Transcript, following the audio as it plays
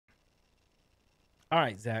All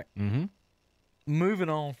right, Zach. Mm-hmm. Moving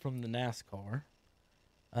on from the NASCAR,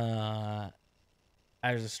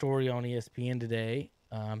 there's a story on ESPN today.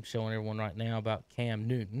 I'm showing everyone right now about Cam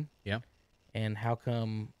Newton. Yeah. And how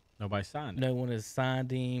come Nobody signed it. no one has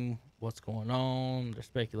signed him? What's going on? There's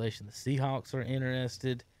speculation the Seahawks are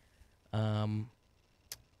interested. And,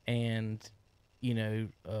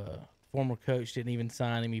 former coach didn't even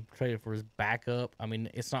sign him. He traded for his backup. I mean,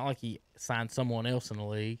 it's not like he signed someone else in the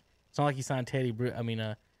league. It's not like he signed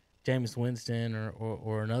Jameis Winston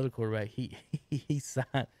or another quarterback. He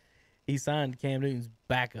signed Cam Newton's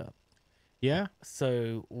backup. Yeah.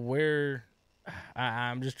 So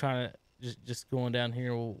I'm just trying to just going down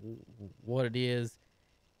here what it is.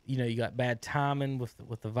 You got bad timing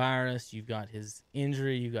with the virus. You've got his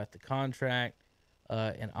injury. You got the contract,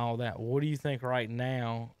 and all that. What do you think right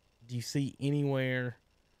now? Do you see anywhere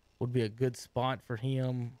would be a good spot for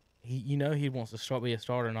him? He wants to be a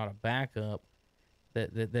starter, not a backup.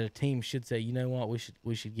 That a team should say, you know what,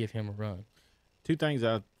 we should give him a run. Two things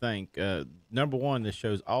I think. Number one, this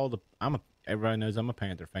shows everybody knows I'm a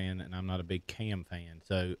Panther fan, and I'm not a big Cam fan.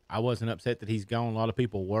 So I wasn't upset that he's gone. A lot of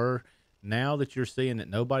people were. Now that you're seeing that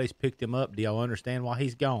nobody's picked him up, do y'all understand why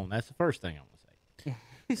he's gone? That's the first thing I want to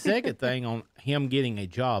say. Second thing on him getting a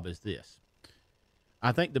job is this.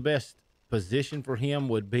 I think the best position for him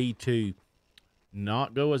would be to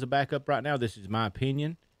not go as a backup right now. This is my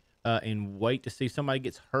opinion. And wait to see somebody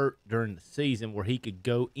gets hurt during the season where he could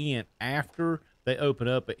go in after they open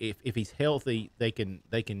up. If he's healthy, they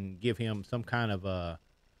can give him some kind of a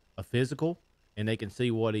physical, and they can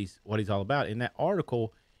see what he's all about. In that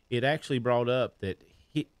article, it actually brought up that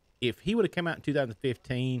if he would have come out in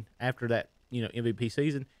 2015 after that MVP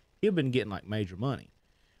season, he'd have been getting like major money.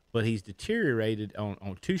 But he's deteriorated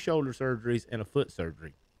on 2 shoulder surgeries and a foot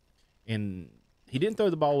surgery, and he didn't throw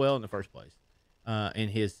the ball well in the first place. And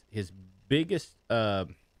his biggest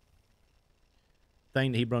thing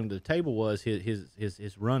that he brought to the table was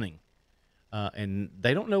his running, and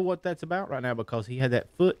they don't know what that's about right now because he had that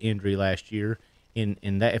foot injury last year.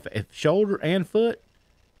 In that, if shoulder and foot,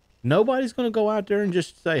 nobody's going to go out there and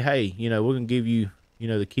just say, hey, we're going to give you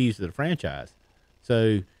the keys to the franchise.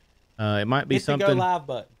 So it might be something. Hit the go live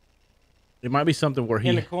button. It might be something where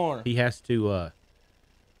in the corner. He has to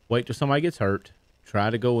wait till somebody gets hurt, try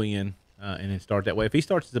to go in. And then start that way. If he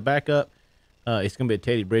starts as a backup, it's going to be a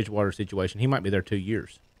Teddy Bridgewater situation. He might be there 2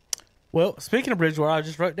 years. Well, speaking of Bridgewater, I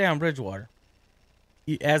just wrote down Bridgewater.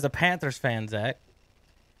 As a Panthers fan, Zach,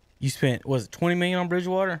 you spent, was it $20 million on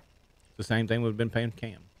Bridgewater? The same thing we've been paying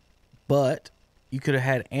Cam. But you could have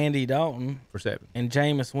had Andy Dalton for $7 million and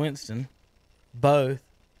Jameis Winston both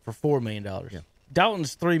for $4 million. Yeah.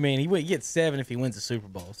 Dalton's $3 million. He gets $7 million if he wins the Super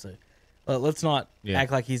Bowl. So let's not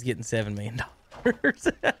act like he's getting $7 million.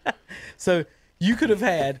 So you could have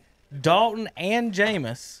had Dalton and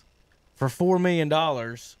Jameis for $4 million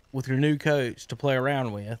with your new coach to play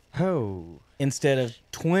around with. Oh, instead of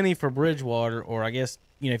 20 for Bridgewater, or I guess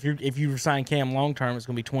if you sign Cam long term, it's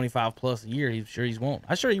going to be 25 plus a year. I'm sure he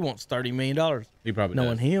wants $30 million. He probably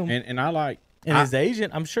knowing does. him and I like his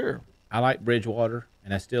agent. I'm sure I like Bridgewater,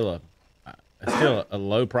 and that's still a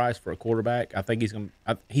low price for a quarterback. I think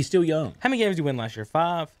he's still young. How many games did he win last year?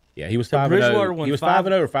 5. Yeah, he was So 5-0. Bridgewater won He was 5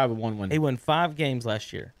 5-0 or 5-1 when he won 5 games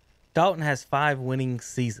last year. Dalton has 5 winning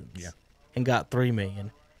seasons and got $3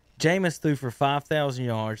 million. Jameis threw for 5,000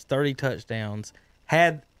 yards, 30 touchdowns,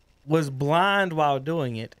 was blind while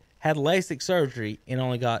doing it, had LASIK surgery, and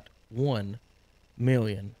only got $1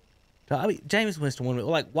 million. So, I mean, Jameis Winston $1 million.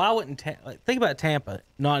 Like, why wouldn't think about Tampa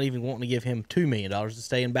not even wanting to give him $2 million to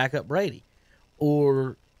stay and back up Brady,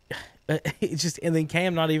 or it's just, and then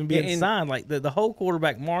Cam not even being signed. Like the whole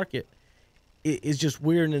quarterback market is just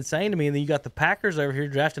weird and insane to me. And then you got the Packers over here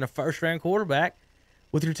drafting a first-round quarterback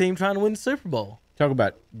with your team trying to win the Super Bowl. Talk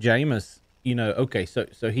about Jameis. Okay, so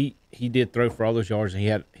he did throw for all those yards,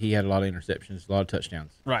 and he had a lot of interceptions, a lot of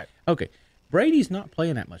touchdowns. Right. Okay, Brady's not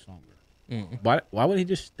playing that much longer. Why would he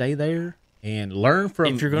just stay there and learn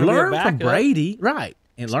from Brady, right?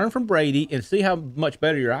 And learn from Brady and see how much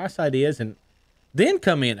better your eyesight is, and then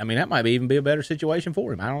come in. I mean, that might even be a better situation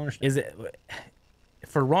for him. I don't understand. Is it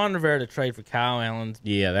for Ron Rivera to trade for Kyle Allen?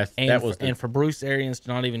 Yeah, and for Bruce Arians to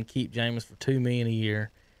not even keep Jameis for $2 million a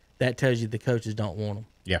year. That tells you the coaches don't want him.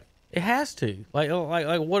 Yeah, it has to. Like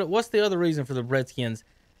what's the other reason for the Redskins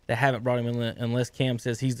that haven't brought him in unless Cam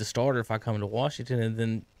says he's the starter if I come to Washington, and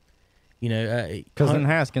then because in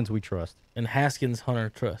Haskins we trust. And Haskins, Hunter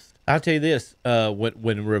trust. I'll tell you this: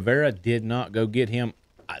 when Rivera did not go get him,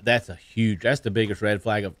 that's the biggest red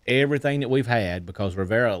flag of everything that we've had, because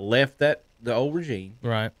Rivera left the old regime,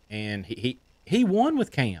 right? And he won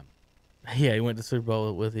with Cam. Yeah, he went to the Super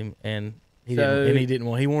Bowl with him, and He didn't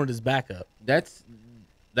want. He wanted his backup. That's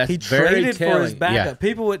he very traded telling. for his backup. Yeah.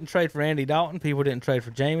 People wouldn't trade for Andy Dalton. People didn't trade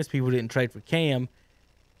for Jameis. People didn't trade for Cam.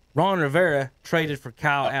 Ron Rivera traded for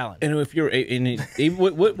Kyle Allen. And if you're,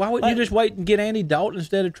 why wouldn't you just wait and get Andy Dalton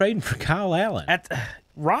instead of trading for Kyle Allen?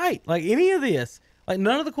 Right, like any of this, like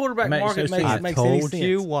none of the quarterback market makes any sense. I told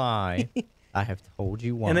you why. I have told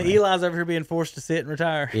you why. And the Eli's over here being forced to sit and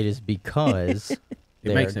retire. It is because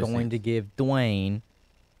they're going to give Dwayne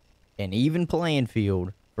an even playing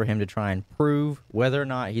field for him to try and prove whether or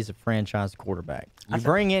not he's a franchise quarterback. You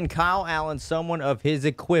bring in Kyle Allen, someone of his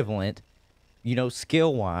equivalent,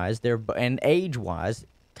 skill-wise and age-wise.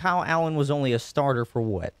 Kyle Allen was only a starter for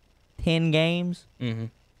what, 10 games? Mm-hmm.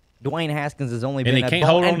 Dwayne Haskins has only been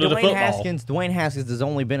Dwayne Haskins has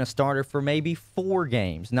only been a starter for maybe 4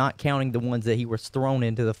 games, not counting the ones that he was thrown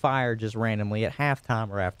into the fire just randomly at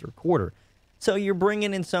halftime or after a quarter. So you're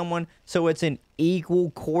bringing in someone, so it's an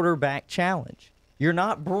equal quarterback challenge. You're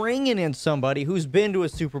not bringing in somebody who's been to a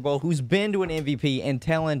Super Bowl, who's been to an MVP, and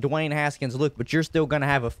telling Dwayne Haskins, look, but you're still going to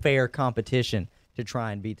have a fair competition to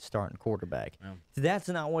try and beat the starting quarterback. Yeah. That's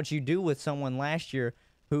not what you do with someone last year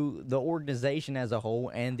who the organization as a whole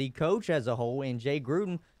and the coach as a whole and Jay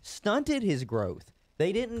Gruden stunted his growth.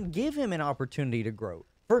 They didn't give him an opportunity to grow.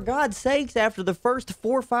 For God's sakes, after the first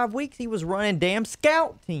 4 or 5 weeks, he was running damn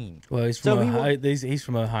scout team. Well, he's from he's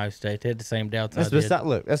from Ohio State. They had the same doubts I did.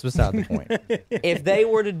 That's beside the point. If they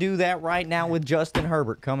were to do that right now with Justin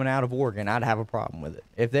Herbert coming out of Oregon, I'd have a problem with it.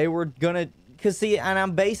 If they were going to, because see, and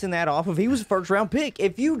I'm basing that off of he was a first-round pick.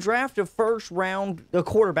 If you draft a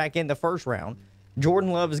quarterback in the first round,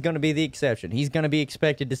 Jordan Love is going to be the exception. He's going to be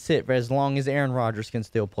expected to sit for as long as Aaron Rodgers can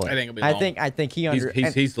still play. I think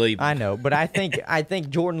he's leaving. I know, but I think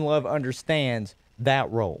Jordan Love understands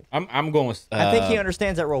that role. I'm going with. I think he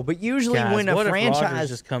understands that role. But usually, when a franchise if Rodgers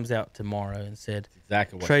just comes out tomorrow and said,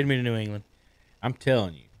 exactly what trade me to New England, I'm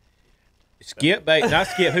telling you, not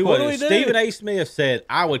Skip. Who was it? Stephen A. Smith said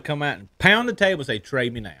I would come out and pound the table and say,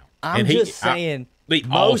 trade me now. I'm just saying.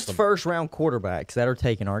 Most first-round quarterbacks that are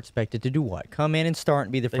taken are expected to do what? Come in and start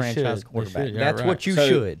and be the franchise quarterback. That's what you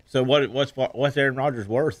should. So what's Aaron Rodgers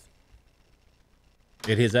worth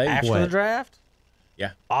at his age? After the draft?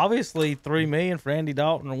 Yeah. Obviously, $3 million for Andy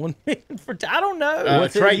Dalton or $1 million for I don't know.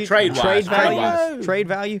 Trade value. Trade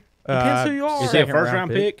value. Depends who you are. Is he a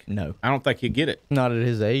first-round pick? No. I don't think he'd get it. Not at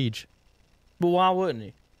his age. But why wouldn't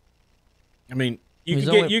he? I mean, you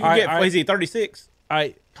can get. Is he 36? All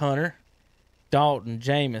right, Hunter. Dalton,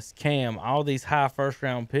 Jameis, Cam, all these high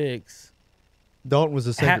first-round picks. Dalton was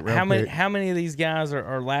a second-round pick. How many of these guys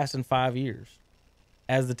are lasting 5 years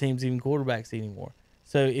as the team's even quarterbacks anymore?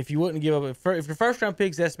 So if you wouldn't give up, if your first-round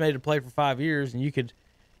pick's estimated to play for 5 years, and you could,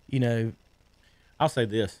 I'll say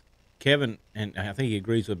this, Kevin, and I think he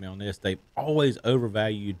agrees with me on this. They've always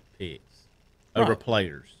overvalued picks over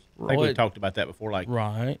players. I think we talked about that before. Like,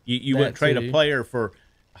 you wouldn't trade a player for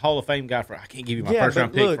Hall of Fame guy I can't give you my first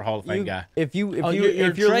round pick for Hall of Fame guy. If you're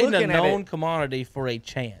trading a known commodity for a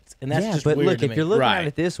chance, and that's just but weird look, to if me. you're looking at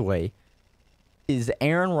it this way, is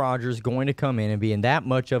Aaron Rodgers going to come in and be in that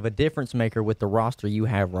much of a difference maker with the roster you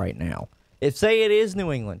have right now? If say it is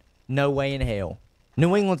New England, no way in hell.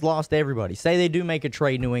 New England's lost everybody. Say they do make a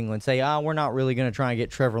trade, New England. Say, we're not really going to try and get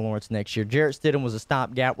Trevor Lawrence next year. Jarrett Stidham was a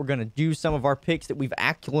stopgap. We're going to use some of our picks that we've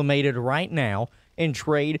acclimated right now and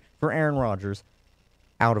trade for Aaron Rodgers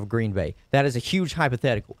out of Green Bay. That is a huge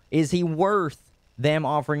hypothetical. Is he worth them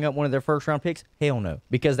offering up one of their first-round picks? Hell no,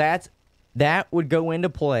 because that would go into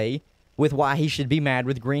play with why he should be mad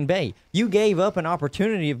with Green Bay. You gave up an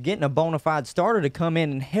opportunity of getting a bona fide starter to come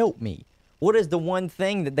in and help me. What is the one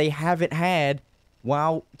thing that they haven't had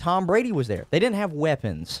while Tom Brady was there? They didn't have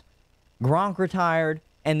weapons. Gronk retired,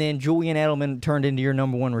 and then Julian Edelman turned into your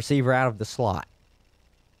number one receiver out of the slot.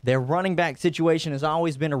 Their running back situation has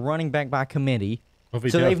always been a running back by committee.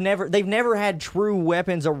 So they've never had true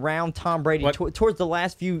weapons around Tom Brady towards the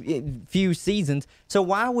last few seasons. So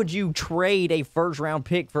why would you trade a first-round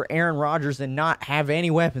pick for Aaron Rodgers and not have any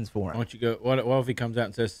weapons for him? Why don't you go? What if he comes out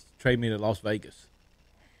and says, "Trade me to Las Vegas"?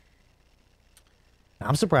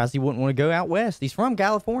 I'm surprised he wouldn't want to go out west. He's from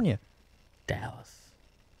California. Dallas.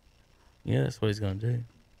 Yeah, that's what he's going to do.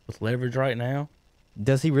 With leverage right now.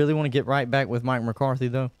 Does he really want to get right back with Mike McCarthy,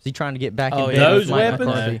 though? Is he trying to get back in bed those with Mike weapons?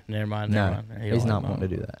 McCarthy? Never mind. He's not wanting to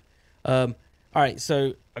do that. All right,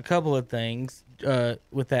 so a couple of things.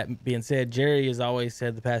 with that being said, Jerry has always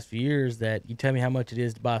said the past few years that you tell me how much it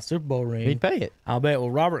is to buy a Super Bowl ring, He'd pay it. I'll bet.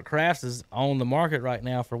 Well, Robert Kraft is on the market right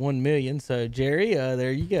now for $1 million. So Jerry,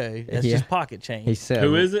 there you go. That's just pocket change. He said,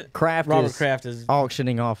 Who is it? Robert Kraft is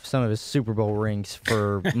auctioning off some of his Super Bowl rings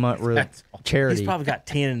for charity. He's probably got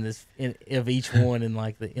 10 of each one in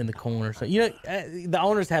the corner. So the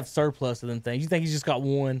owners have surplus of them things. You think he's just got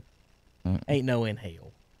one? Ain't no in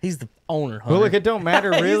hell. He's the owner, Hunter. Well, look, it don't matter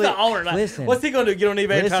really. He's the owner. Listen, what's he gonna do? Get on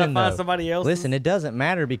eBay and try to find somebody else? Listen, it doesn't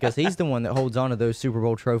matter because he's the one that holds on to those Super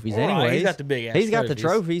Bowl trophies anyway. He's got the big ass. He's got the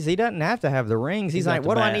trophies. He doesn't have to have the rings. He's like,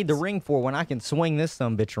 what do I need the bats. ring for when I can swing this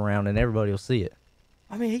sumbitch around and everybody will see it?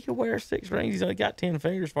 I mean, he could wear 6 rings. He's only got 10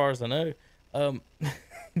 fingers, as far as I know.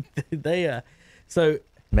 So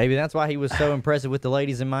maybe that's why he was so impressive with the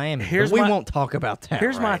ladies in Miami. We won't talk about that.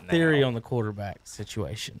 Here's my theory now. on the quarterback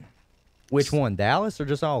situation. Which one, Dallas or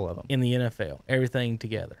just all of them? In the NFL, everything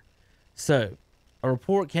together. So, a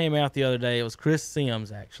report came out the other day. It was Chris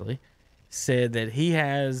Sims, actually, said that he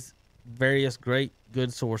has various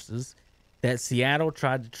good sources that Seattle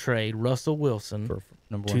tried to trade Russell Wilson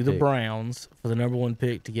to the Browns for the #1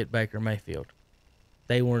 pick to get Baker Mayfield.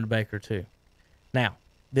 They wanted Baker too. Now,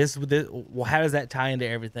 how does that tie into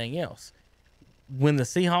everything else? When the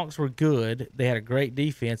Seahawks were good, they had a great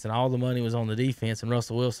defense, and all the money was on the defense, and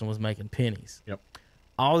Russell Wilson was making pennies. Yep.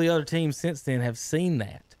 All the other teams since then have seen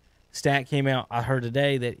that. Stat came out, I heard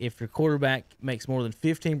today, that if your quarterback makes more than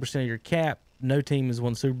 15% of your cap, no team has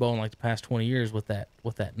won Super Bowl in the past 20 years with that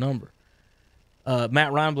number.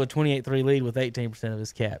 Matt Ryan blew a 28-3 lead with 18% of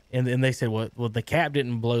his cap. And they said, well, the cap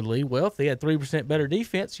didn't blow the lead. Well, if they had 3% better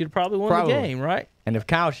defense, you'd probably won the game, right? And if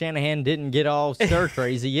Kyle Shanahan didn't get all stir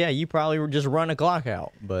crazy, you probably would just run a clock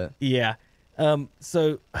out. But yeah.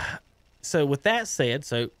 So with that said,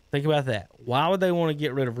 think about that. Why would they want to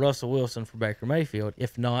get rid of Russell Wilson for Baker Mayfield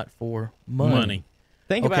if not for money?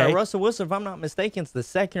 Think about it. Russell Wilson, if I'm not mistaken, is the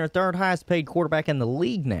second or third highest paid quarterback in the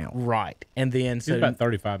league now. Right. And then he's about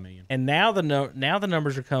 $35 million. And now the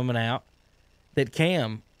numbers are coming out that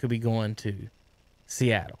Cam could be going to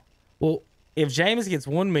Seattle. Well, if Jameis gets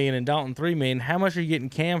 $1 million and Dalton $3 million, how much are you getting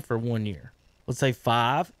Cam for 1 year? Let's say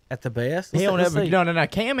 5 at the best. No.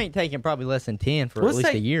 Cam ain't taking probably less than 10 for at least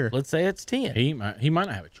a year. Let's say it's 10. He might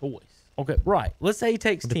not have a choice. Okay, right. Let's say he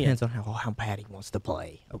takes 10. Depends on how bad he wants to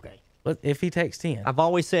play. Okay. If he takes 10. I've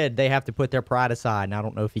always said they have to put their pride aside, and I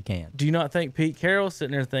don't know if he can. Do you not think Pete Carroll's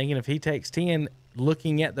sitting there thinking if he takes 10,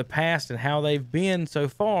 looking at the past and how they've been so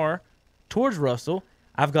far towards Russell,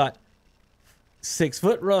 I've got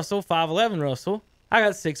 6-foot Russell, 5'11" Russell. I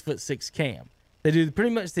got 6'6" Cam. They do pretty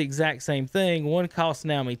much the exact same thing. One costs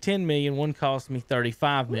now me $10 million, one costs me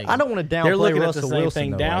 $35 million. I don't want to downplay They're looking Russell at the same Wilson,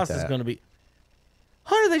 thing. though, Dallas like is going to be.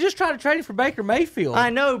 Hunter, they just tried to trade him for Baker Mayfield. I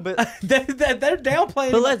know, but they're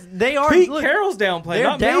downplaying. But they are. Pete Carroll's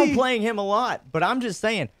downplaying. They're downplaying him a lot. But I'm just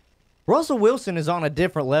saying, Russell Wilson is on a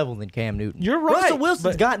different level than Cam Newton. You're right. Russell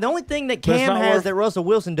Wilson's got the only thing that Cam has that Russell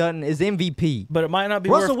Wilson doesn't is MVP. But it might not be.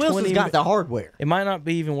 Russell worth Wilson's got the hardware. It might not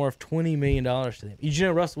be even worth $20 million to them. You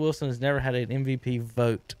know, Russell Wilson has never had an MVP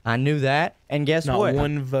vote. I knew that, and guess what? Not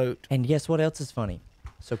one vote. And guess what else is funny?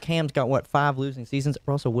 So Cam's got, 5 losing seasons?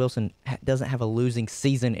 Russell Wilson doesn't have a losing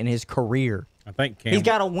season in his career. I think Cam... He's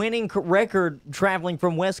got a winning record traveling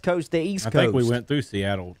from West Coast to East Coast. I think we went through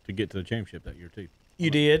Seattle to get to the championship that year, too.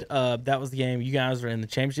 You did. That was the game. You guys were in the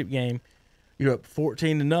championship game. You're up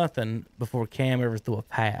 14-0 before Cam ever threw a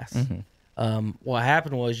pass. Mm-hmm. What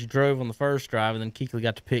happened was you drove on the first drive, and then Kuechly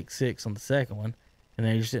got to pick 6 on the second one. And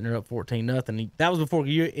then you're sitting there up 14-0. That was before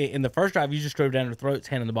you. In the first drive, you just drove down their throats,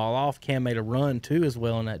 handing the ball off. Cam made a run too as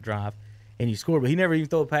well in that drive, and you scored. But he never even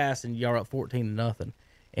threw a pass, and y'all are up 14-0.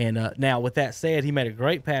 And now, with that said, he made a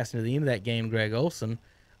great pass into the end of that game, Greg Olsen.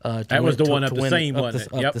 That was the one up the seam,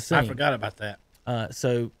 wasn't it? Yep, I forgot about that.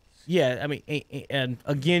 So yeah, I mean, and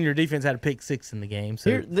again, your defense had a pick 6 in the game.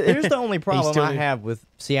 So here's the only problem I have with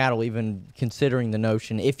Seattle, even considering the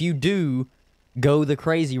notion. If you do go the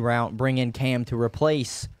crazy route, bring in Cam to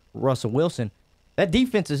replace Russell Wilson, that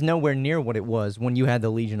defense is nowhere near what it was when you had the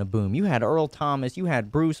Legion of Boom. You had Earl Thomas, you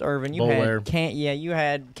had Bruce Irvin, you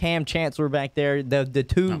had Cam Chancellor back there, the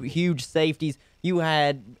two huge safeties. You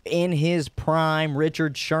had in his prime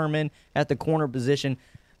Richard Sherman at the corner position.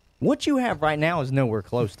 What you have right now is nowhere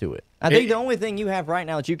close to it. I think the only thing you have right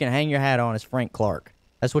now that you can hang your hat on is Frank Clark.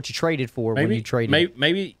 That's what you traded for when you traded.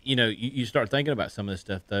 Maybe you start thinking about some of this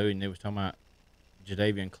stuff though, and they was talking about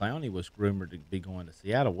Jadeveon Clowney was rumored to be going to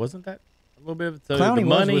Seattle. Wasn't that a little bit of Clowney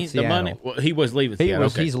was with money? Well, he was leaving Seattle.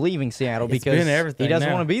 He's leaving Seattle because he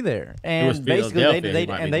doesn't want to be there, and basically they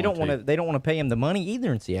don't want to pay him the money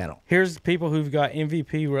either in Seattle. Here's people who've got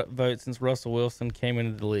MVP votes since Russell Wilson came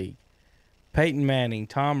into the league: Peyton Manning,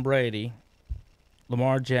 Tom Brady,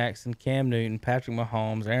 Lamar Jackson, Cam Newton, Patrick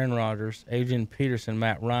Mahomes, Aaron Rodgers, Adrian Peterson,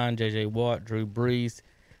 Matt Ryan, J.J. Watt, Drew Brees,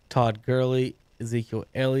 Todd Gurley, Ezekiel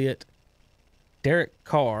Elliott, Derek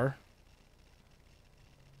Carr,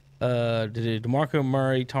 DeMarco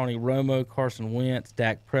Murray, Tony Romo, Carson Wentz,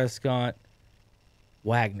 Dak Prescott,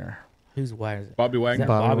 Wagner. Who's Wagner? Bobby Is Wagner. that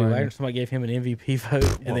Bobby Wagner? Somebody gave him an MVP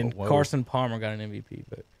vote, and then Carson Palmer got an MVP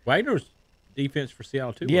vote. Wagner's defense for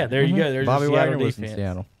Seattle too. Yeah, there you go. There's Bobby your Seattle Wagner was defense. in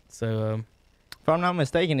Seattle. So, If I'm not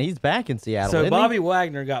mistaken, he's back in Seattle. so isn't Bobby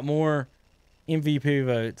Wagner got more MVP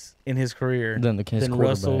votes in his career Than the his than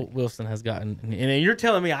Russell quarterback. Wilson has gotten. And you're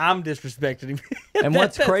telling me I'm disrespecting him. And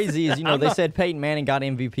what's crazy is, they said Peyton Manning got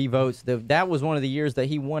MVP votes. That was one of the years that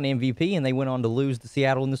he won MVP, and they went on to lose to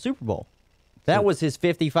Seattle in the Super Bowl. That was his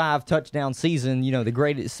 55 touchdown season. The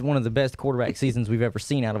greatest, one of the best quarterback seasons we've ever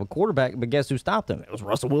seen out of a quarterback. But guess who stopped him? It was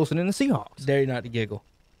Russell Wilson and the Seahawks. Dare you not to giggle.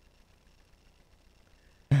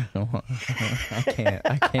 I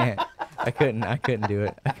can't. I couldn't do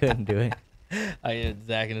it. I couldn't do it. I had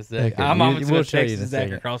Zach in a second. Okay, I'm almost we'll going show you to in a text Zach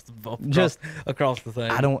second. across the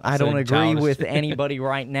thing. I don't So agree childish. with anybody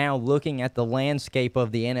right now looking at the landscape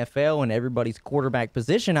of the NFL and everybody's quarterback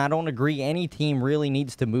position. I don't agree any team really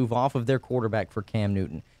needs to move off of their quarterback for Cam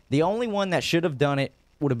Newton. The only one that should have done it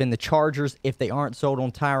would have been the Chargers if they aren't sold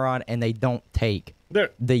on Tyrod and they don't take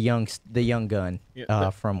the young gun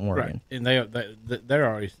from Oregon. Right. And they're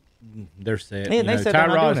already they're set. Yeah, they said they're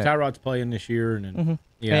not doing it. Tyrod's playing this year, and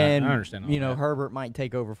yeah, And, I understand. All that. Herbert might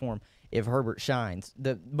take over for him if Herbert shines.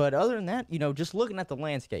 But other than that, just looking at the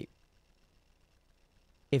landscape,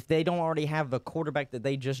 if they don't already have the quarterback that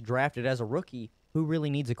they just drafted as a rookie, who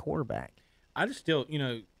really needs a quarterback? I just still,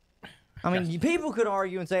 I mean, people could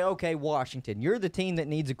argue and say, okay, Washington, you're the team that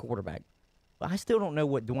needs a quarterback. But I still don't know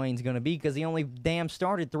what Dwayne's going to be because he only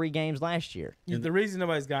started 3 games last year. The reason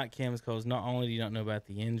nobody's got Cam is because not only do you not know about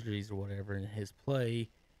the injuries or whatever in his play,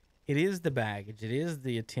 it is the baggage. It is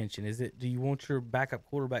the attention. Do you want your backup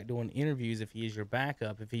quarterback doing interviews if he is your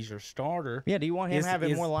backup? If he's your starter? Yeah, do you want him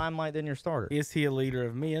having more limelight than your starter? Is he a leader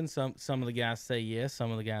of men? Some of the guys say yes.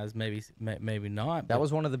 Some of the guys maybe not. That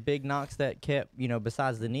was one of the big knocks that kept,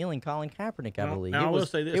 besides the kneeling, Colin Kaepernick, I believe. Now I will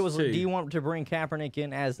say this, it was, too. do you want to bring Kaepernick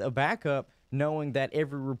in as a backup, knowing that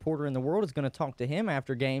every reporter in the world is going to talk to him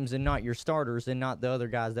after games and not your starters and not the other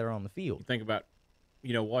guys that are on the field? Think about,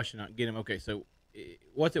 Washington, get him. Okay, so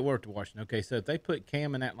what's it worth to Washington? Okay, so if they put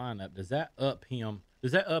Cam in that lineup, does that up him?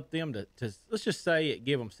 Does that up them to let's just say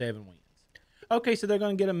give them 7 wins? Okay, so they're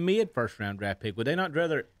going to get a mid-first round draft pick. Would they not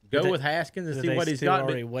rather go with Haskins and see what he's got?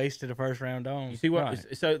 Already wasted a first round on. You see what?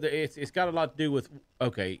 Right. So it's got a lot to do with.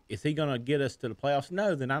 Okay, is he going to get us to the playoffs?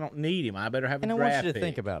 No, then I don't need him. I better have a draft pick. And I want you to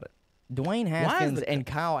think about it. Dwayne Haskins and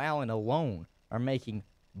Kyle Allen alone are making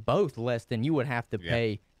both less than you would have to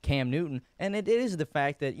pay Cam Newton. And it is the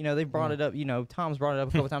fact that, they brought it up, Tom's brought it up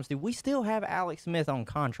a couple times too. We still have Alex Smith on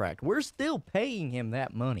contract. We're still paying him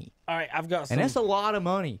that money. All right, I've got some. And that's a lot of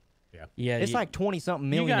money. Yeah, it's like 20-something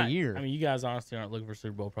million a year. I mean, you guys honestly aren't looking for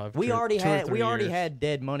Super Bowl probably. We already had had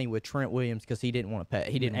dead money with Trent Williams because he didn't want to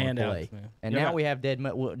pay. He didn't want to play. And Yeah, now we have dead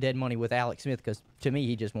money with Alex Smith because to me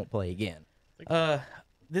he just won't play again.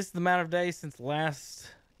 This is the amount of days since the last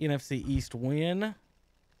NFC East win.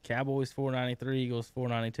 Cowboys 493, Eagles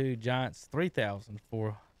 492, Giants 3,000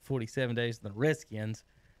 for 47 days, and the Redskins.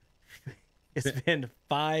 It's been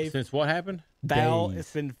since what happened?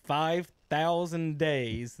 It's been 5,000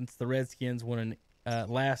 days since the Redskins won an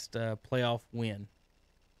last playoff win.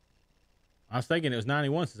 I was thinking it was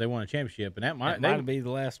 91 since they won a championship, and that might be the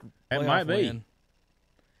last. That might be. Win.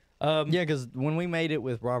 Yeah, because when we made it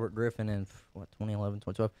with Robert Griffin in 2011,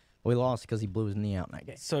 2012, we lost because he blew his knee out in that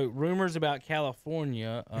game. So rumors about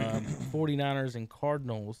California, 49ers and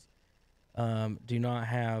Cardinals do not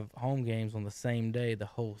have home games on the same day the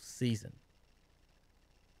whole season.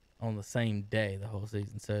 On the same day the whole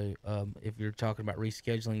season. So if you're talking about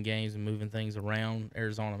rescheduling games and moving things around,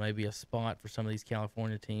 Arizona may be a spot for some of these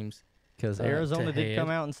California teams. Because Arizona did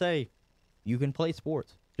come out and say, you can play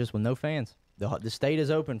sports, just with no fans. The state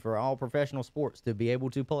is open for all professional sports to be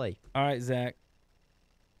able to play. All right, Zach.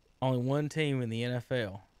 Only one team in the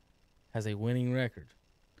NFL has a winning record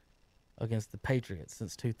against the Patriots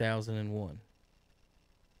since 2001.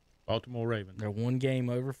 Baltimore Ravens. They're one game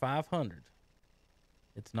over 500.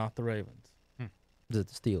 It's not the Ravens. Is it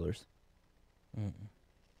the Steelers? Any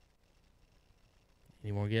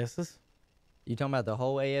more guesses? You talking about the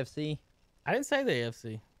whole AFC? I didn't say the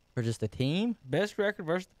AFC. Or just a team? Best record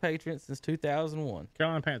versus the Patriots since 2001.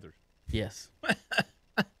 Carolina Panthers. Yes.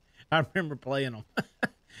 I remember playing them.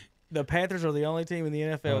 The Panthers are the only team in the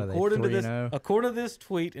NFL, What are they, according to 3-0? according to this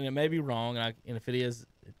tweet, and it may be wrong, and if it is,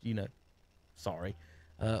 Sorry.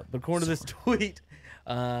 But according to this tweet,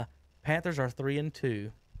 Panthers are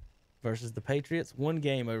 3-2 versus the Patriots. One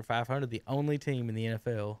game over 500. The only team in the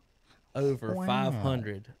NFL over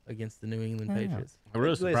 500 against the New England Patriots. I'm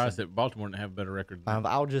really surprised that Baltimore didn't have a better record than that.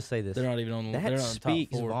 I'll just say this. They're not even on. That they're not on the top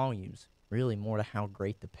speaks 4. volumes really more to how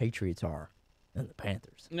great the Patriots are than the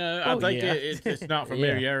Panthers. No, I think yeah. it's not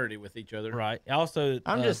familiarity with each other. Right. Also,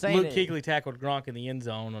 I'm just saying Luke it- Kuechly tackled Gronk in the end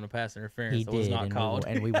zone on a pass interference He that did, was not and called.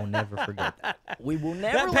 we will never forget that. We will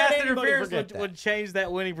never That let pass anybody interference forget that. would change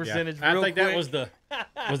that winning Yeah. percentage. I real think quick. that was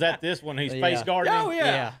was that this one? He's Yeah. face guarding. Oh,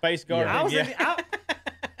 yeah. Face guarding. I was yeah.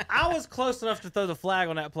 I was close enough to throw the flag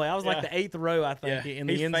on that play. I was like Yeah. the 8th row, I think, yeah. in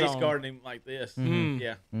the He's end face zone. guarding him like this.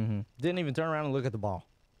 Yeah. Didn't even turn around and look at the ball.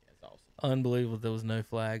 That's awesome. Unbelievable. There was no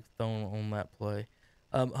flag thrown on that play.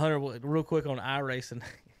 Hunter, real quick on iRacing,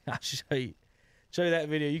 I'll show you that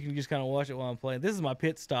video. You can just kind of watch it while I'm playing. This is my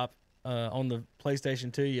pit stop on the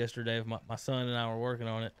PlayStation 2 yesterday. My son and I were working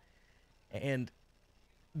on it, and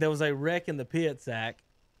there was a wreck in the pit, Zach,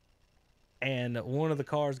 and one of the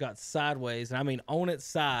cars got sideways, and I mean on its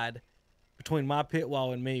side between my pit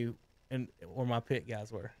wall and me, and where my pit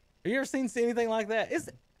guys were. Have you ever seen anything like that?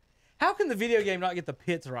 How can the video game not get the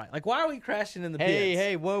pits right? Like, why are we crashing in the pits?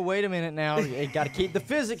 Hey, whoa, wait a minute now. You got to keep the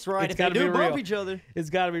physics right. It's If they gotta be do bump real. each other. It's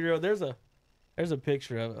got to be real. There's a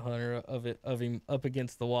picture of it, Hunter, of him up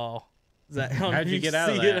against the wall. Is that, How'd you get out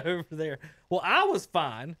of see it that? over there? Well, I was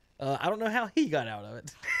fine. I don't know how he got out of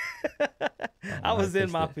it. I was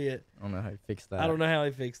in my pit. I don't know how you fix that. I don't know how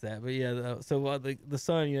he fixed that, but yeah. So the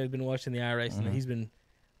son, has been watching the iRacing, and he's been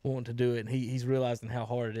wanting to do it, and he's realizing how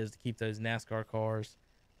hard it is to keep those NASCAR cars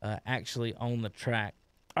actually on the track.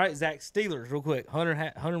 All right, Zach, Steelers, real quick.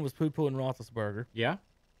 Hunter was poo-pooing Roethlisberger. Yeah.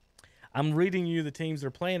 I'm reading you the teams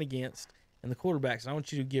they're playing against and the quarterbacks. And I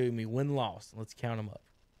want you to give me win-loss. Let's count them up.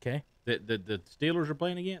 Okay? The Steelers are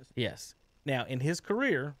playing against? Yes. Now, in his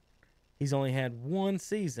career, he's only had one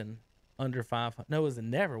season under 500. No, it was a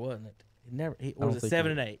never, wasn't it? Or was it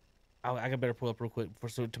 7 and 8? I better pull up real quick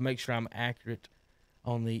to make sure I'm accurate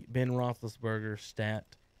on the Ben Roethlisberger stat.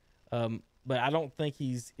 But I don't think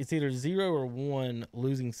it's either 0 or 1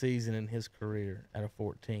 losing season in his career out of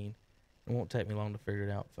 14. It won't take me long to figure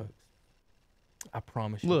it out, folks. I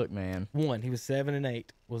promise you. Look, man. 1. He was 7 and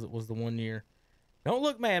 8 was the 1 year. Don't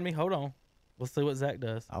look mad at me. Hold on. Let's see what Zach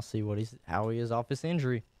does. I'll see how he is off his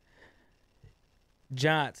injury.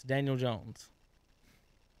 Giants, Daniel Jones.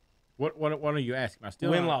 What are you asking? I still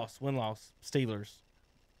Win-loss. Steelers.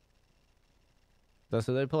 That's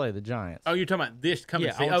who they play, the Giants. Oh, you're talking about this coming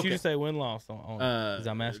Yeah, I season? want Okay. you to say win-loss on 'cause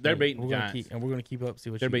I'm asking. they're you. beating We're the gonna Giants. We're going to keep up, see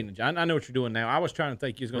what They're you beating the Giants. I know what you're doing now. I was trying to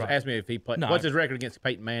think you was going Right. to ask me if he played. No, What's his record against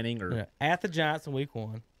Peyton Manning? Or Yeah. At the Giants in week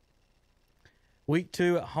 1. Week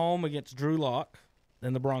 2 at home against Drew Lock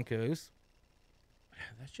and the Broncos.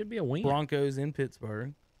 that should be a win. Broncos in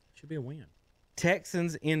Pittsburgh. Should be a win.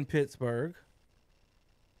 Texans in Pittsburgh.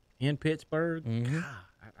 In Pittsburgh? Mhm.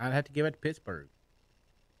 God, I'd have to give it to Pittsburgh.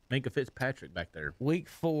 Minka Fitzpatrick back there. Week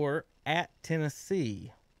 4 at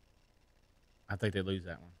Tennessee. I think they lose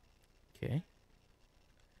that one. Okay.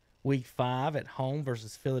 Week 5 at home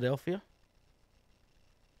versus Philadelphia.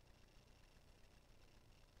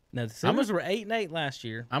 Now, the Steelers were 8 and 8 last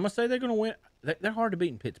year. I'm going to say they're going to win. They're hard to beat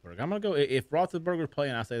in Pittsburgh. I'm going to go. If Roethlisberger's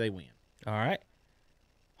playing, I say they win. All right.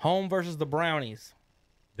 Home versus the Brownies.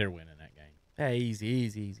 They're winning that game. Hey,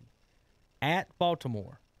 easy. At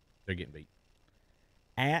Baltimore. They're getting beat.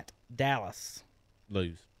 At Dallas.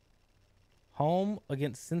 Lose. Home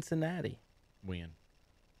against Cincinnati. Win.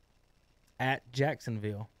 At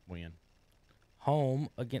Jacksonville. Win. Home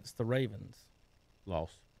against the Ravens.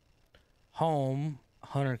 Loss. Home,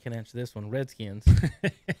 Hunter can answer this one, Redskins.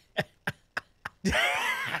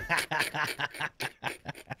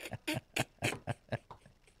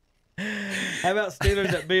 How about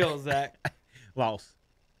Steelers at Bills, Zach? Loss.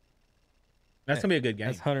 That's going to be a good game.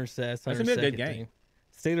 That's Hunter says. That's gonna be a good game. Team.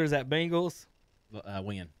 Steelers at Bengals.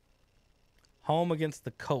 Win. Home against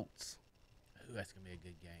the Colts. Ooh, that's going to be a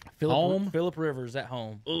good game. Phillip Rivers at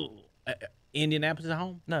home. Ooh. Indianapolis at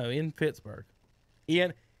home? No, in Pittsburgh.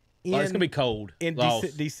 In It's going to be cold. in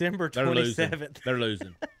Loss. December They're losing. 27th. They're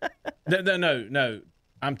losing. No.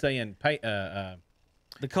 I'm saying The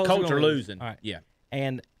Colts gonna are lose. losing. All right. Yeah.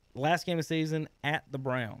 And last game of the season at the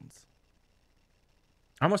Browns.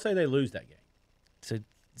 I'm going to say they lose that game. So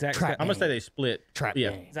Zach's Trap got, I'm going to say they split. Trap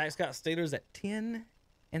yeah. game. Zach's got Steelers at 10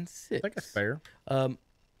 and 6. I think that's fair.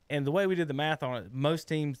 And the way we did the math on it, most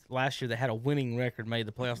teams last year that had a winning record made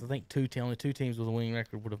the playoffs. I think only two teams with a winning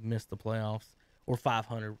record would have missed the playoffs, or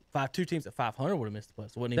 500. Two teams at 500 would have missed the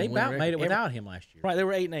playoffs. So it wasn't They even a winning about made it record. without him last year. Right, they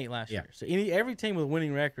were 8 and 8 last Yeah. year. So every team with a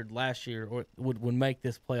winning record last year would make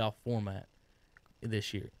this playoff format.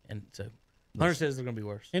 this year, and so Hunter says they're going to be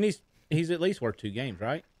worse. And he's at least worth 2 games,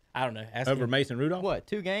 right? I don't know. Ask Over him. Mason Rudolph. What,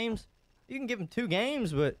 2 games? You can give him 2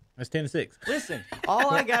 games, but That's 10-6. listen, all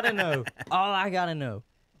I gotta know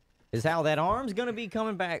is how that arm's gonna be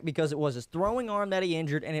coming back, because it was his throwing arm that he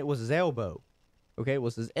injured, and it was his elbow. Okay, it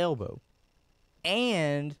was his elbow.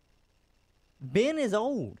 And Ben is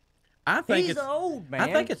old. I think He's old, man.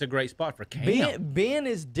 I think it's a great spot for Cam. Ben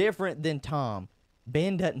is different than Tom.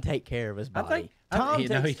 Ben doesn't take care of his body. Tom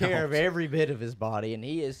takes care of every bit of his body, and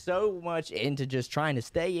he is so much into just trying to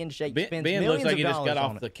stay in shape. Ben looks like he just got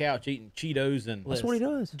off the couch eating Cheetos, and That's what he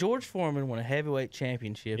does. George Foreman won a heavyweight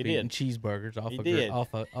championship eating cheeseburgers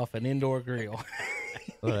off an indoor grill.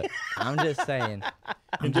 Look, I'm just saying.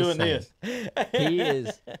 I'm doing this. He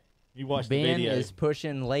is. You watched Ben the video. is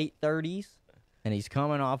pushing late 30s, and he's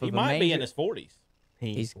coming off of He a might major. be in his 40s.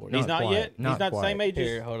 He's He's not quite, yet. not He's not quite. the same age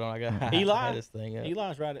Here, as hold on. I got Eli. this thing up.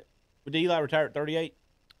 Eli's right at. Did Eli retire at 38?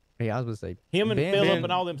 Yeah, I was gonna say Him and Ben, Phillip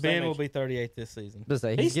and all them. Ben same will age. be 38 this season. He's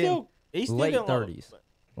He's still late getting low. 30s,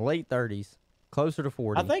 late 30s, closer to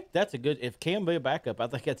 40. I think that's a good. If Cam be a backup, I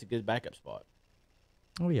think that's a good backup spot.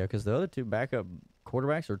 Oh yeah, because the other 2 backup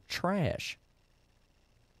quarterbacks are trash.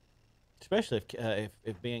 Especially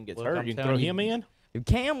if Ben gets Look, hurt, I'm you can telling throw you- him in.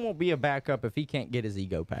 Cam won't be a backup if he can't get his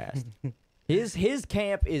ego passed. His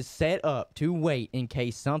camp is set up to wait in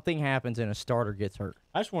case something happens and a starter gets hurt.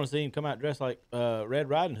 I just want to see him come out dressed like Red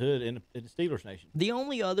Riding Hood in the Steelers Nation. The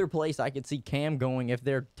only other place I could see Cam going if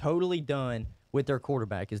they're totally done with their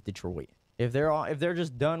quarterback is Detroit. If they're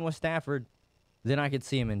just done with Stafford, then I could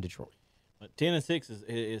see him in Detroit. But 10-6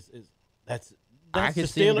 is that's I the could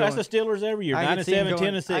see him Steelers. That's the going- Steelers every year. I could see him 9-7,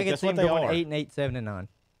 going- 10-6. I could That's see what him they going are. 8-8, 7-9.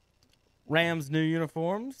 Rams new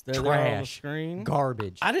uniforms. They're there on the Trash. screen.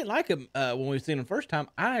 Garbage. I didn't like him when we seen him first time.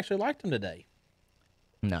 I actually liked him today.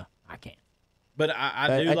 No, I can't. But I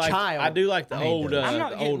A do like child. I do like the I mean, old I'm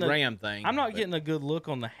not getting Ram thing. I'm not but getting a good look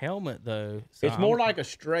on the helmet though. So It's more like a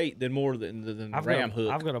straight than the Ram hook.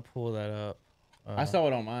 I've got to pull that up. I saw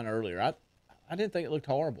it on mine earlier. I didn't think it looked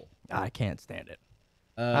horrible. I can't stand it.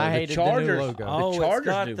 I hated the new Chargers, logo. Oh, the Chargers it's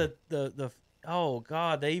got do. the oh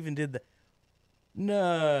god, they even did the.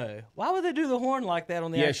 No, why would they do the horn like that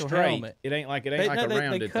on the actual straight. helmet? It ain't like a They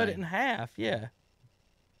rounded cut thing. it in half. Yeah,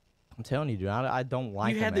 I'm telling you, dude, I don't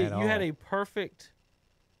like you him had at all. you had a perfect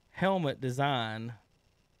helmet design,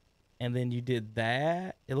 and then you did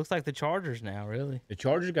that. It looks like the Chargers now, really. The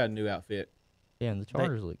Chargers got a new outfit. Yeah, and the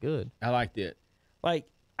Chargers look good. I liked it. Like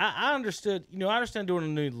I understood, I understand doing a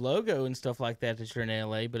new logo and stuff like that you're in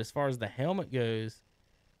LA, but as far as the helmet goes,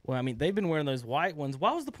 well, I mean, they've been wearing those white ones.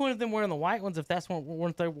 Why was the point of them wearing the white ones if that's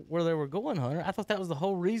weren't they where they were going, Hunter? I thought that was the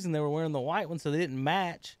whole reason they were wearing the white ones, so they didn't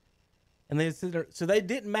match. And so they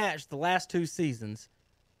didn't match the last 2 seasons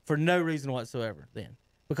for no reason whatsoever then.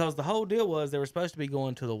 Because the whole deal was they were supposed to be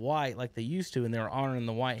going to the white like they used to, and they were honoring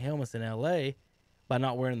the white helmets in LA by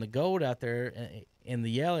not wearing the gold out there in the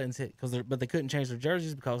yellow, but they couldn't change their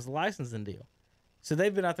jerseys because of the licensing deal. So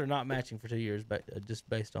they've been out there not matching for 2 years, but just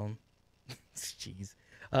based on, jeez,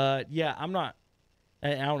 yeah, I'm not.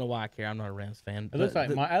 I don't know why I care. I'm not a Rams fan. It looks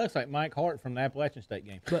like Mike Hart from the Appalachian State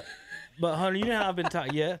game. But Hunter, you know how I've been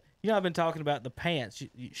talking. Yeah, I've been talking about the pants.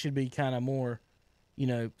 You should be kind of more,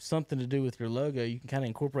 something to do with your logo. You can kind of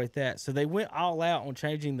incorporate that. So they went all out on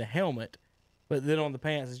changing the helmet, but then on the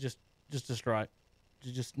pants it's just a stripe.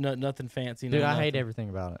 Just nothing fancy. Dude, I nothing. hate everything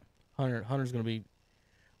about it. Hunter's gonna be.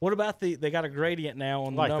 What about they got a gradient now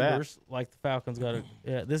on the Like that. numbers, like the Falcons got a.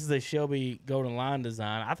 Yeah, this is a Shelby Golden Line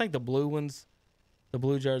design. I think the blue ones, the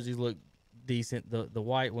blue jerseys look decent. The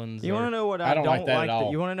white ones. You want to know what I don't like that at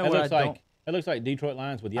all. You want to know It what I looks don't? like it looks like Detroit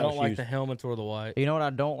Lions with I yellow don't like shoes. the helmets or the white. You know what I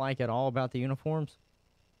don't like at all about the uniforms?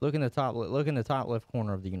 Look in the top. Look in the top left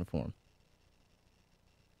corner of the uniform.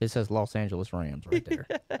 It says Los Angeles Rams right there.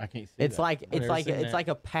 I can't see It's that. like I've never seen that. like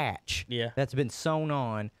a patch. Yeah. That's been sewn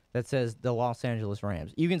on that says the Los Angeles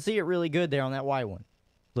Rams. You can see it really good there on that white one.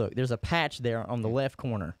 Look, there's a patch there on the left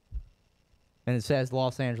corner, and it says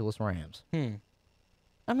Los Angeles Rams.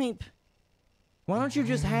 I mean, why don't you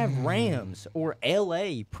just have Rams or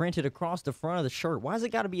LA printed across the front of the shirt? Why's it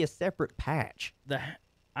got to be a separate patch?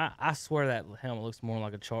 I swear that helmet looks more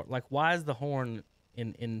like a chart. Like, why is the horn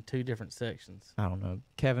in 2 different sections? I don't know.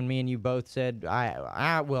 Kevin, me and you both said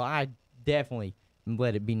I definitely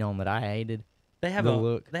let it be known that I hated They have the a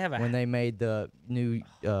look They have a when they made the new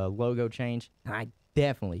logo change. I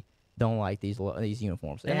definitely don't like these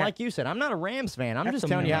uniforms. And Yeah. like you said, I'm not a Rams fan. I'm That's just a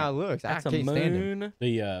telling you moon. how it looks. I That's a can't stand it. moon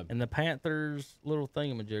the and the Panthers little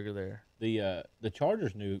thingamajigger there. the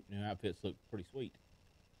Chargers new outfits look pretty sweet.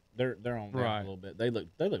 They're on there Right. a little bit. They look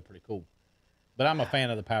pretty cool. But I'm a fan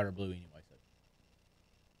of the powder blue anyway.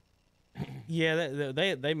 So Yeah,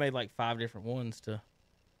 they made like 5 different ones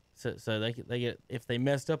so they get if they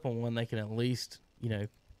messed up on one, they can at least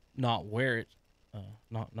not wear it.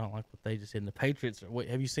 Not like what they just did in the Patriots.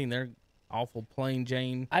 Have you seen their awful plain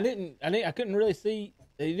Jane? I couldn't really see.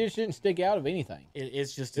 It just didn't stick out of anything.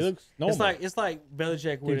 It's just It looks normal. It's like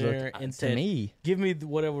Belichick went in there and said, me, "Give me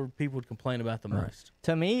whatever people would complain about the most."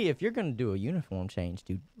 To me, if you're gonna do a uniform change,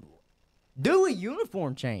 dude, do a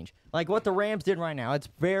uniform change like what the Rams did right now. It's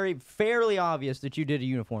fairly obvious that you did a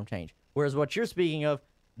uniform change. Whereas what you're speaking of,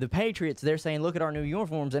 the Patriots, they're saying, "Look at our new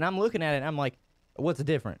uniforms," and I'm looking at it, and I'm like, "What's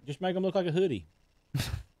different?" Just make them look like a hoodie.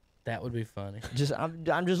 That would be funny.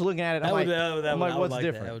 I'm just looking at it. I'm like, what's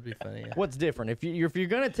different? That would be funny. Yeah. What's different? If you're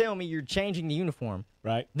gonna tell me you're changing the uniform,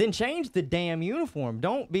 Right. then change the damn uniform.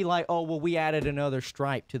 Don't be like, oh well, we added another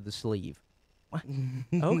stripe to the sleeve.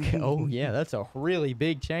 Okay. Oh yeah, that's a really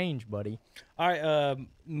big change, buddy. All right.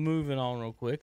 Moving on real quick.